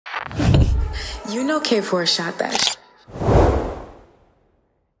You know K4 shot that shit.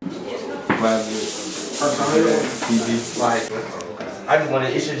 Like, I just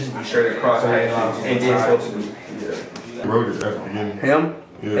wanted, it should just be straight across and then supposed to be. Wrote it at the beginning. Him?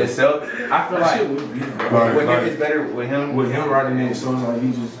 Yeah. Himself? I feel like with him, it's better with him. With him writing it, so it's like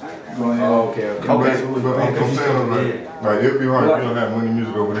he just going ahead. Oh, okay. But I'm saying, like, it'd be hard if you don't have money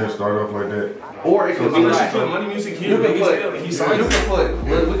music over there, start off like that. Or it could be like, money music here, we can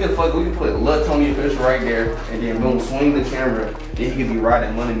put Lil Tony official right there, and then boom, swing the camera. Then he could be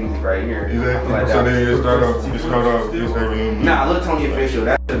riding money music right here. Exactly. Like so then you start off just having. Nah, Lil Tony official.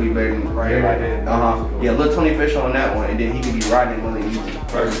 That should be better than right here. Yeah, Lil Tony official on that one, and then he could be riding money music.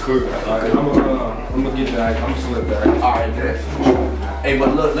 That's cool. Alright, I'm gonna get back. I'm gonna slip back. Alright, good. Hey,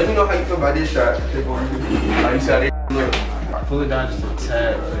 but look, let me know how you feel about this shot. Like you said, look. Pull it down just a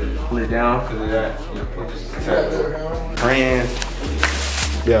tad. Pull it down because of that. Yeah, pull just a tad. Crayons.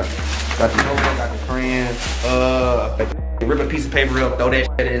 Yeah. Got the notebook, got the crayons. Rip a piece of paper up, throw that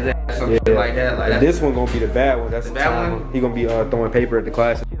shit in there, something like that. Like this one gonna be the bad one. That's the bad one. He gonna be throwing paper at the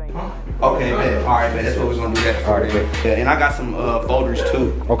class. Okay, man. All right, man. That's what we're gonna do. That. All right, man. Yeah, and I got some folders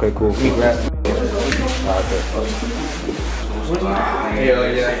too. Okay, cool. Let me grab them. All right, Hell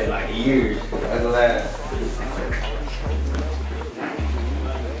yeah, like years. That's the last.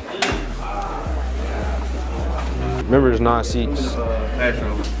 Remember, there's 9 seats.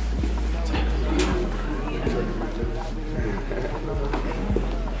 Classroom.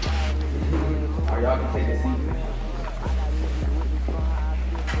 Y'all can take a seat.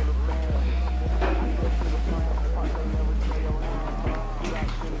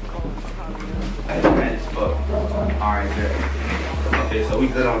 That's bad as fuck. Alright, good. Okay, so we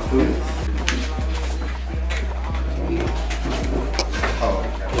good on students.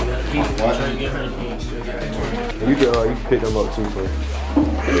 You can pick them up too, so.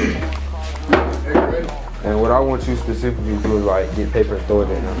 And what I want you specifically to do is like get paper and throw it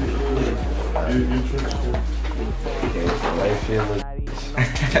in there. How you feeling?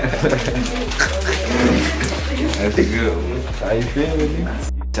 That's good. How you feeling?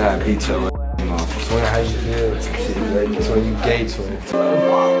 Try to beat your off. Swing, how you feel? That's when you gay swing.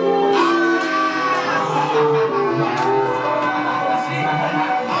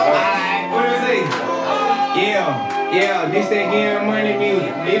 Yeah, this that getting money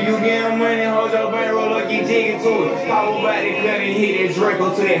music. If you getting money, hold your bankroll up, get jiggy to it. Pop about the gun and hit that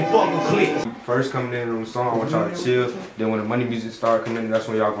Draco to that fucking clip. First coming in on the song, I want y'all to chill. Then when the money music start coming in, that's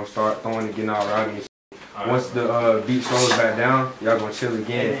when y'all gonna start throwing and getting all rowdy. Once the beat slows back down, y'all gonna chill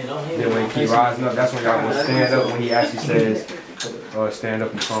again. Then when he keep rising up, that's when y'all gonna stand up when he actually says, stand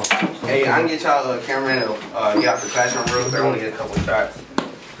up and song. Hey, I can get y'all a cameraman to get out the classroom real quick. I want to get a couple shots.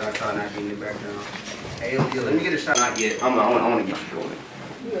 I'm trying not getting it back down. Hey, let me get a shot. Not yet. I want to get you going.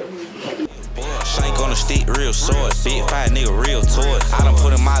 Shank on the stick, real short. Big 5 nigga, real toys. I done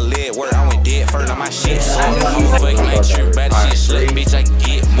put in my leg work. I went dead first on my shit. I'm fucking like you, bad shit slick, bitch. I can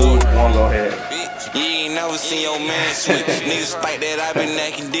get more. Go ahead. Bitch, you ain't never seen your man switch. Niggas think that I been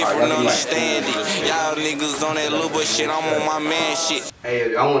acting different, understand it. Y'all niggas on that little boy shit. I'm on my man shit.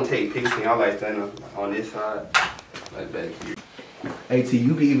 Hey, I want to take pictures. I like standing on this side, like back here. Hey, T,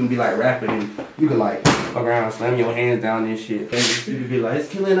 you could even be like rapping and you could like fuck around, slam your hands down and shit. And you could be like, it's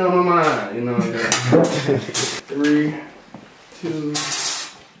killing on my mind, you know what I'm saying? 3, 2,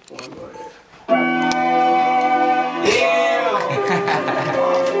 1, go ahead. Yeah!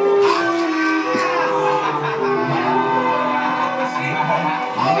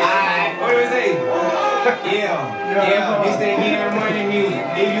 What do we say? Yeah, this that getting money music.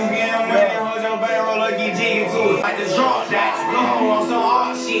 If you getting money, hold your bankroll up, get jiggy to it. Like the drop that, go on some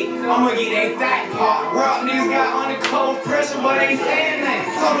hard shit. I'ma get that fat part. Rock niggas got under cold pressure, but ain't saying that.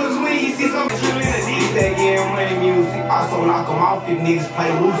 So does when you see some drill in the D's that getting money music. I so knock them off if niggas play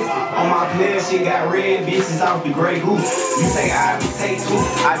loose. On my player shit got red bitches off the Grey Goose. You say I be take 2.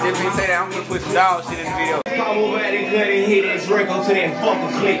 I definitely say that. I'm gonna put some dog shit in the video. Pop over at the gun and hit that Draco to that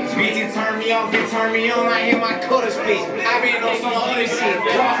fucking clip. Bitch, it turn me off, it turn me on. I hear my cutter spit. I been on some other shit.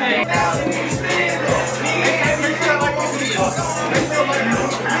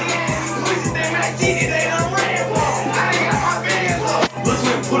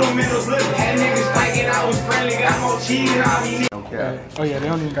 Put them in the blip. Had niggas spiking, I was friendly, got more cheese and all these. Okay. Oh yeah, they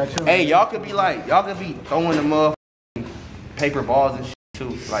don't even got you. Hey, y'all could be throwing the motherfucking paper balls and shit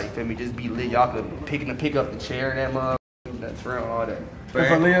too. Like, feel me, just be lit. Y'all could pick up the chair and that motherfucker. That's real, all that. If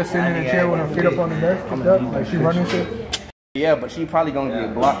Aaliyah sitting in the chair with her feet up on the desk, like she running shit. Yeah, but she probably gonna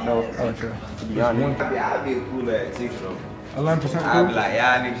get blocked though. Oh, sure. To be honest. I'll be a cool ass 6 though. 11% cool? I'll be like,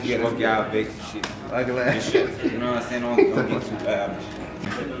 y'all niggas get up y'all big shit. Like that. You know what I'm saying? Don't get too bad.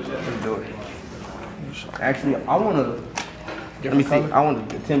 Let's do it. Actually, I wanna. Let me see. I want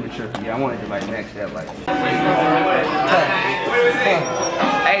the temperature. Yeah, I want it to like match that. Like.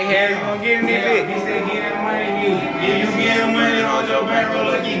 Hey, Harry, you gonna get in this bitch? He said, get that money music. If you get that money, hold your bankroll,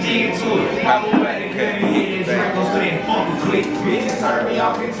 look, get jiggy to it. I move back and cut and hit that Draco so that fucking click. Bitches turn me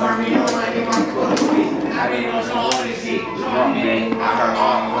off and turn me on like in my color switch. I been on some all this shit. Drop man. I heard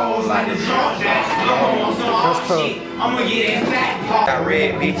all the hoes like the drop jack. The hoe on some all shit. I'ma get that fat pop. Got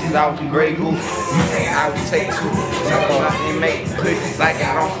red bitches out the Grey Goose. You think I would take two? Something like they make pussies like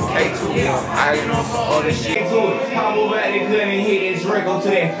I don't for K2. I been on some all this shit to it. I move back and cut and hit that Draco to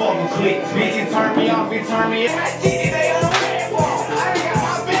that fucking click. Bitches turn me off and turn me on. I did it, they on the bad wall. I ain't got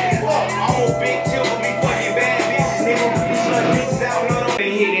my bad wall. I'm a big chill with me fucking bad bitches, nigga. Shut bitches out, no, no.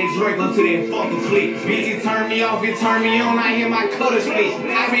 They hit that Draco to that fucking click. Bitches turn me off and turn me on. I hear my cutter split.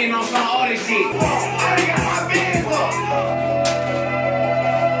 I been on some all this shit. I ain't got my bad wall.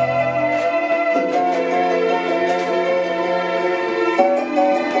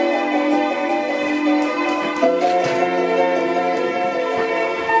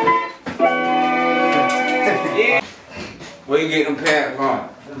 Where you get them pants from?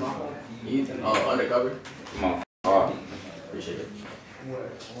 Undercover. Come on, hard. Appreciate it. Come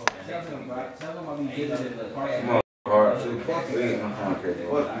on, hard too. We ain't gonna find crazy. I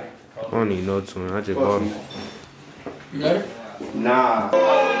don't need no twin. I just bought them. You got it? Nah.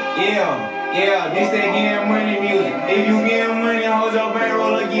 Yeah, this that getting money music. If you getting money, hold your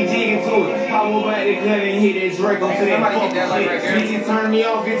bankroll, look, get jiggy to it. I move back to cut and hit that Draco to that fucking shit. Bitches turn me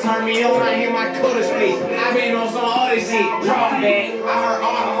off, it turn me on, I hear my cutter split. I been on some other shit, drop back. I heard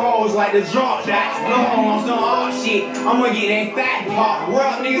all the hoes like the drop jack. No hoe on some odd shit. I'ma get that fat pop.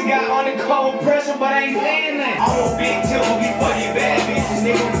 Rock niggas got under cold pressure, but I ain't saying that. I'm a big tipple, we fucking bad bitches,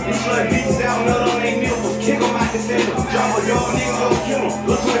 nigga. And slut bitches out, nut on they nipples. Kick them out the center. Drop a dog, niggas go kill them.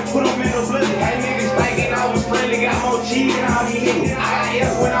 Look to it, put them in the blizzard. Hey niggas thinking I was friendly, got more cheese than all these niggas. I got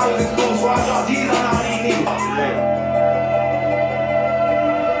F when I was in school, so I dropped G's on all these niggas.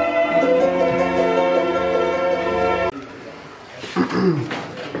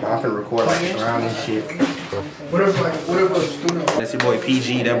 I'm finna record like around and shit. What if a student? That's your boy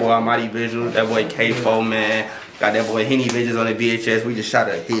PG, that boy Almighty Visual, that boy K4 man. Got that boy Henny Visions on the VHS. We just shot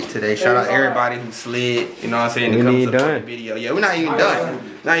a hit today. Shout out everybody who slid, you know what I'm saying, to come support the video. Yeah, we're not even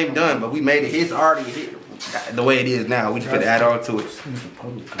done. Not even done, but we made it. It's already a hit the way it is now. We just finna add on to it.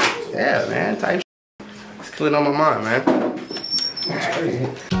 Yeah, man, type shit. It's clean on my mind, man. That's crazy.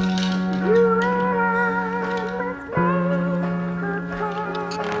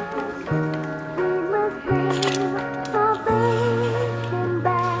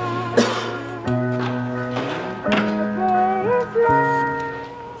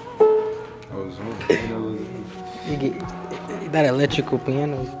 That electrical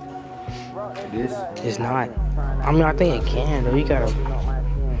piano, This it's not. I mean, I think it can though. You gotta.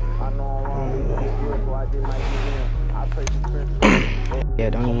 Yeah,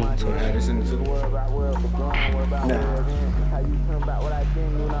 don't even. So add this in the two.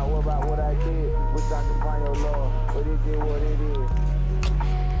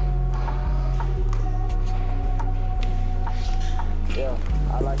 Yeah,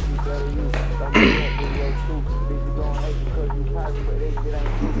 I like you better you. Don't be up with your truth. Bitch, you gon' hate because you pirate, but that shit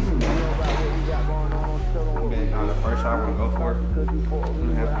ain't true. You know about what we got going on, tell them what we Man, the first shot I wanna go for, I'm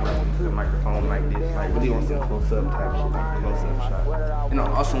gonna have like, the microphone like this, like really want some close up type shit, like close up shot. And I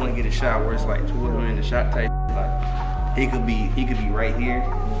also wanna get a shot where it's like two of them in the shot type. Like he could be right here,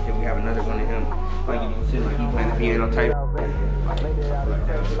 and we have another one of him, like you know, sitting like he playing the piano type.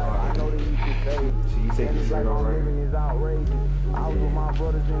 So you take this shirt off, right?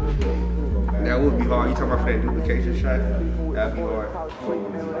 That would be hard. You talking about for that duplication shot? That'd be hard.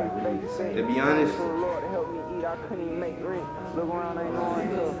 To be honest.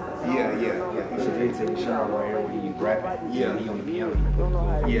 Yeah. You should really take a shot right here when you rap it. Yeah. On the piano.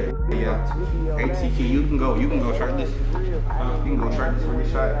 Yeah. Hey TK, you can go shirtless. You can go shirtless for your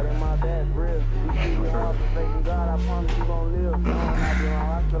shot.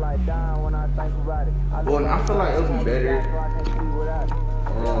 Well, I feel like it would be better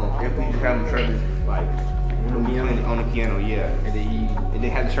if we just have him shirtless, like on the piano, yeah. And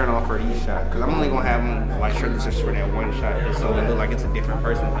then have the shirt on for each shot. Cause I'm only gonna have him like shirtless just for that one shot, just so it look like it's a different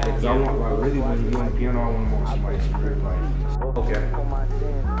person. Cause I want like really when you on the piano, I want more somebody like. Okay.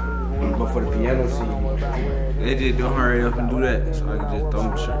 But for the piano scene, They just don't hurry up and do that, so I can just throw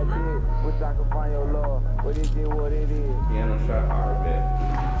my shirt back. piano shot, alright, bet.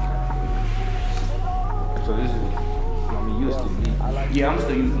 So this is. I mean, you still be. Yeah, I'm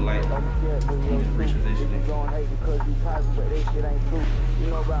still using light. Repositioning.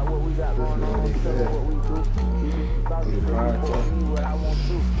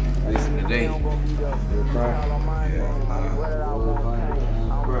 Listen today.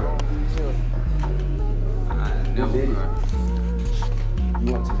 Never cry. You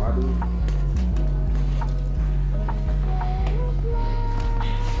want to my dude?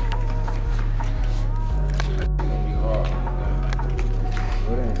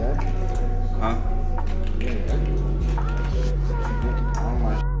 What ain't that? Huh?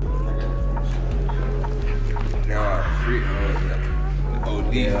 There are free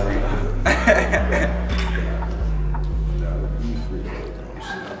OD free.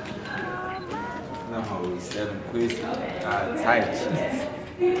 No, we selling pussy. Tight.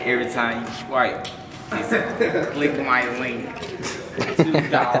 Every time you swipe, it's click my link.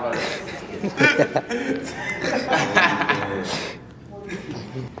 $2.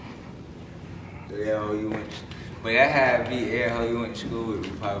 Yeah, you went. But that had to be how you went to school with. We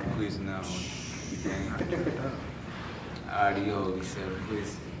probably pussy now. All these hoes be selling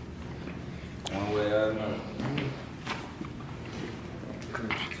pussy. One way or another.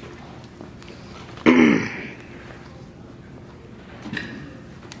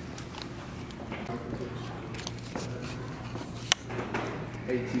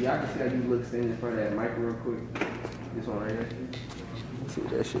 Hey T, I can see that you look standing in front of that mic real quick. This one right here. See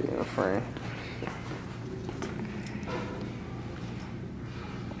that shit in a frame.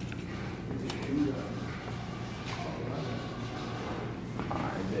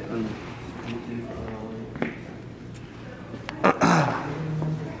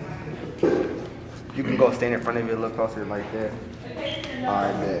 You can go stand in front of it, look closer like that.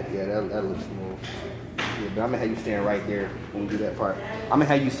 Alright, bet. Yeah, that looks smooth. Yeah, but I'm gonna have you stand right there when we do that part. I'm gonna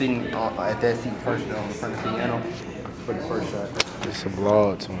have you sitting at that seat first, though, in front of the piano for the first shot. It's a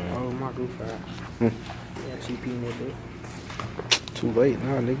vlog, Tony. Oh, my goof out. Hmm. Yeah, GP in that bit. Too late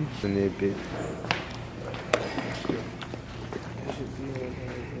now, nigga. In that bit.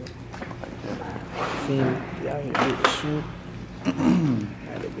 Y'all ain't big shoot.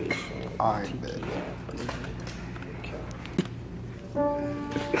 Had a big shoot. Alright, bet.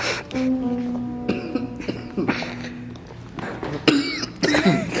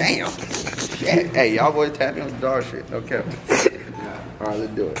 Damn. Shit. Hey, y'all boys tap me on the dog shit. Okay. Alright,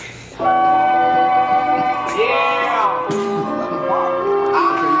 let's do it.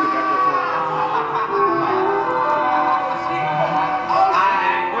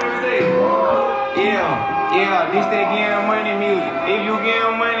 Yeah, this that getting money music. If you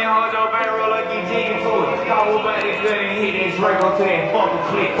getting money, hold your bankroll like you jigging to it. Call about it good and hit that Drake onto that fucking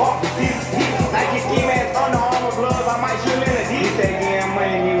clip. Like your ski mask Under Armour gloves, I might shoot in a D. This that getting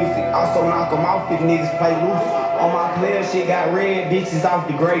money music. Also knock them off if niggas play loose. On my player shit got red bitches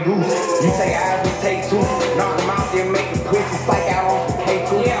off the Grey Goose. You take eyes, we take two. Knock them out, then make the pussy psych out on some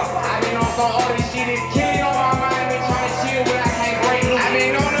K2. Yeah, I been on some other shit, it's killing on my mind. Been trying to chill, but I can't break loose. I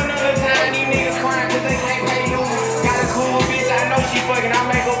been on another time, these niggas crying cause they can't pay dues. Got a cool bitch, I know she fucking, I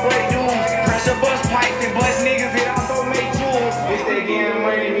make her break dues. Pressure bust pipes and bust niggas, it also make jewels. This that getting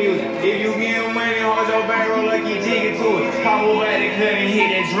money music. If you getting money, hold your bankroll like you jigging to it. Pop over at the cut and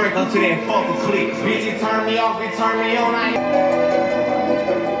hit that Drake onto that fucking clip. Bitch, it turn me off, it turn me on.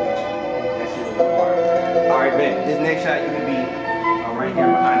 Alright, bet. This next shot, you can be right here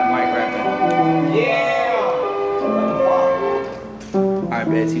behind the mic rapping. Yeah! Alright,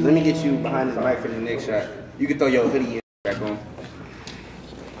 Betsy, let me get you behind this mic for the next shot. You can throw your hoodie in back on.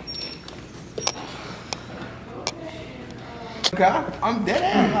 Kai? I'm dead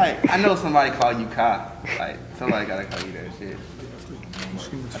ass. Like, I know somebody called you Kai. Like, somebody gotta call you that shit.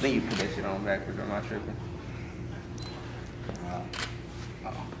 I think you put that shit on backwards, or am I tripping?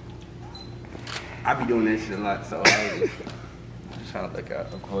 I be doing that shit a lot, so I was just trying to look out.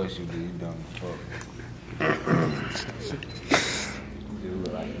 Of course you do, you dumb as fuck. You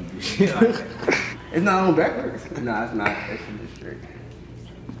look like you do shit like that. It's not on backwards. No, it's not. That shit is straight.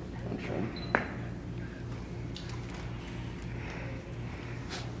 I'm trying.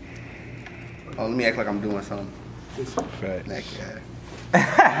 Oh, let me act like I'm doing something. It's a fact. That guy.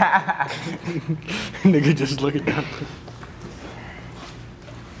 Nigga just looking down.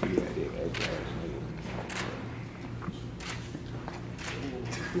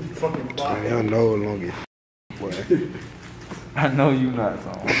 Y'all know it long as boy. I know you not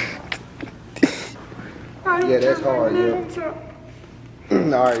song. Yeah, that's hard, yeah.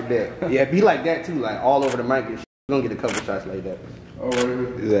 Alright, bet. Yeah, be like that too, like all over the mic and shit. You're gonna get a couple shots like that. Oh,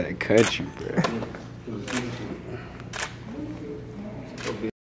 is that country, bro?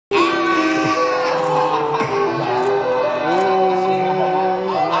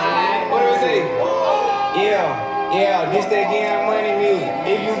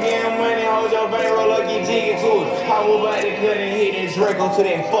 getting money, hold your bankroll up, get jiggy to it. How about the cut and hit that Draco to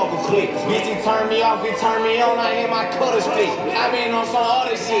that fucker click. Bitch, he turn me off, he turn me on, I hear my cutter split. I been on some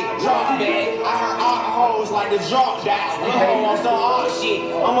other shit, drop back. I heard all hoes like the drop that. I'm on some other shit,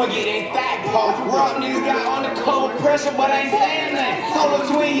 I'ma get that fat part. Rock niggas got on the cold pressure, but I ain't saying nothing. Solo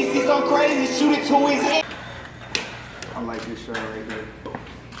twin, he see some crazy, shoot it to his head. I like this shirt right here.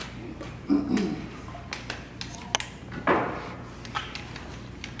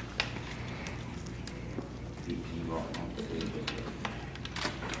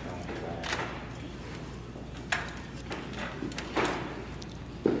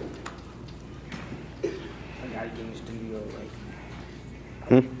 I gotta get in the studio like.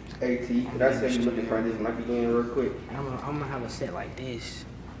 AT, that's how you looking for this one. I can go in real quick. I'm gonna have a set like this.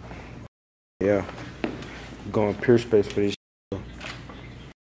 Yeah. Going pure space for this. Yeah,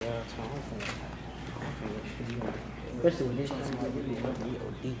 that's what I'm thinking. Especially with this time, like really helping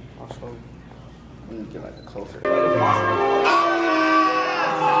OD also. Let me get like the closer. What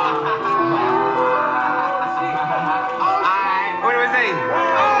do we say?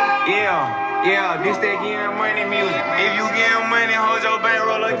 Yeah, this that getting money music. If you getting money, hold your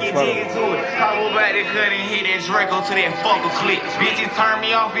bankroll up, get jiggy to it. How about the cut and hit that Draco to that fucker click. Bitch, it turn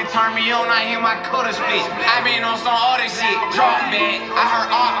me off, it turn me on, I hear my cutter split. I been on some other shit, drop back. I heard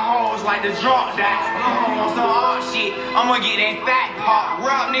all hoes like the drop that. I'm on some odd shit, I'ma get that fat part.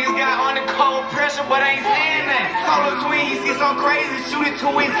 Rock niggas got on the cold pressure, but I ain't saying nothing. Solo twin, he see some crazy, shoot it to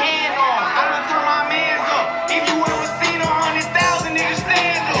his hand off. I'ma turn my mans up. If you ever seen 100,000 niggas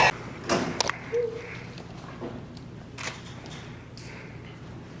stand up.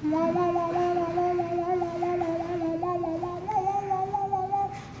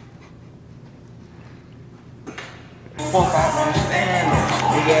 Fuck out my stand up.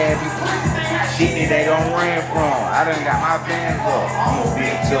 Big ass people. Shit that they don't run from. I done got my bands up. I'm a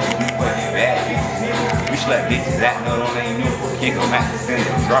big tough, you fucking bad bitches. We slap bitches that nut on they new. Kick them out the center.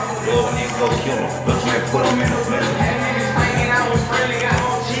 Drop the door and then go kill them. Look man, put them in the blender. I was friendly, got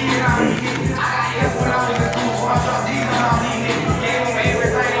no cheese, I was getting. I got F when I was in school, so I dropped G's on all these niggas. Gave him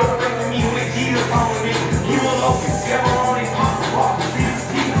everything on the me with Jesus on me. He was open, never on his pop, walk,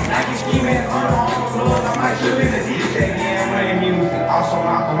 I can scheme at on the blood, I might shoot in the DJ game, money music. Also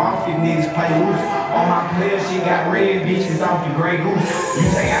knock them off, these niggas play loose. On my players, she got red bitches off the Grey Goose.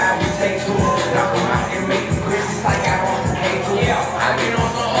 You say I would take two, knock them out and make them Christmas like I want some K2. Yeah, I been on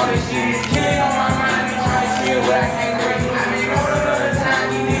some other shit, it's killing on my mind, they try to chill, but I can't break. I been on another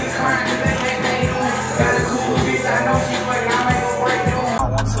time, these niggas crying cause they can't pay no. Got a cool bitch, I know she fucking, I make her break no. I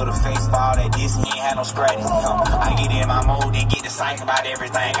want to the face for all that this, he ain't had no scratches. I get in my mode and get excited about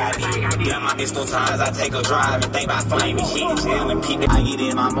everything I did. Damn, I miss those times I take a drive and think about flaming shit. Chill and peep. I get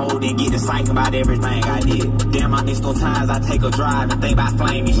in my mode and get excited about everything I did. Damn, I miss those times I take a drive and think about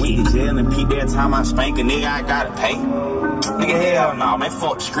flaming shit. Chill and peep. Every time I spank a nigga, I gotta pay. Nigga, hell no, man,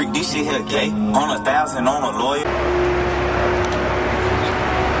 fuck the street. This shit here gay. On 1,000, on a lawyer.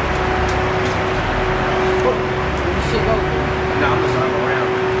 Nah, I'm just running around.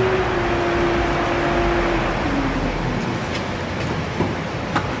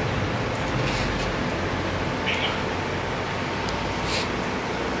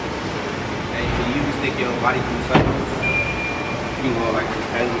 Hey, can you stick your body through something? You go like this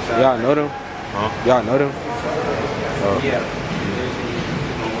casual side. Y'all know them? Huh? Y'all know them? Oh. Yeah.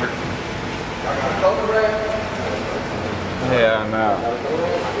 Yeah, nah.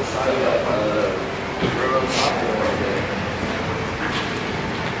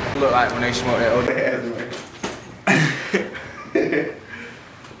 Look like when they smoke that old ass.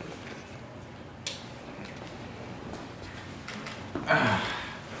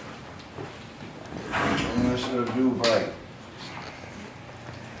 That shit do like.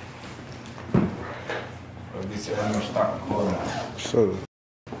 They said I'm gonna stop recording. So.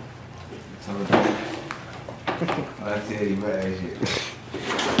 I tell you about that shit.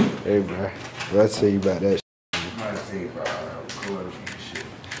 Hey, bro. What I tell you about that shit? I say about recording shit.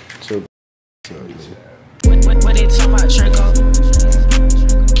 So. What they talking about, Draco?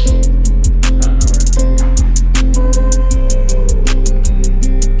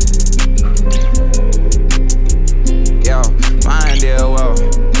 Yo, mine did well.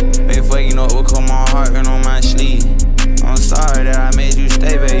 They fucking up what come on heart and on my sleeve. I'm sorry that I made you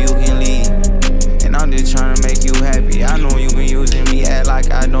stay, but you can leave. And I'm just trying to make you happy. I know you been using me, act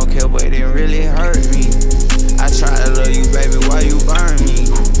like I don't care, but it really hurt me. I try to love you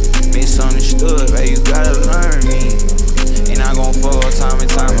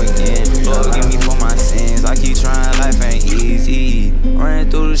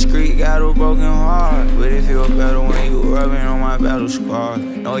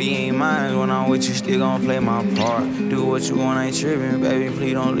you ain't mine. When I'm with you, still gon' play my part. Do what you want, ain't trippin', baby.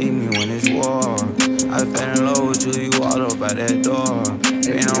 Please don't leave me when it's war. I fell in love with you, you all up at that door.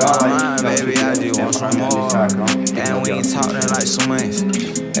 Ain't on my mind, baby, I just want some more. And we ain't talking like so much.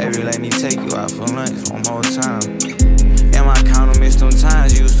 Baby, let me take you out for lunch one more time. And my counter missed them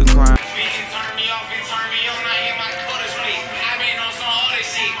times you used to cry.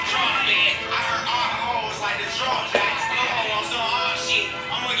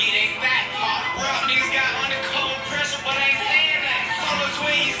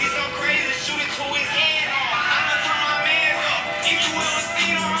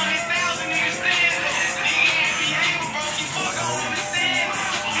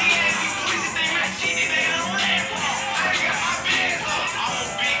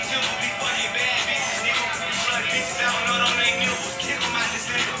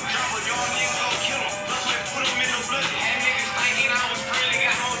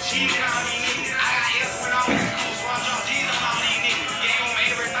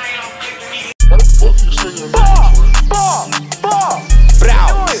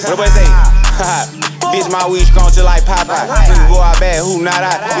 What the boy say? Bitch, my weed strong just like Popeye. Nigga go out bad, who not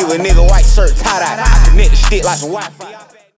out? Leave a nigga white shirt tie-dye. I connect the stick like some Wi-Fi.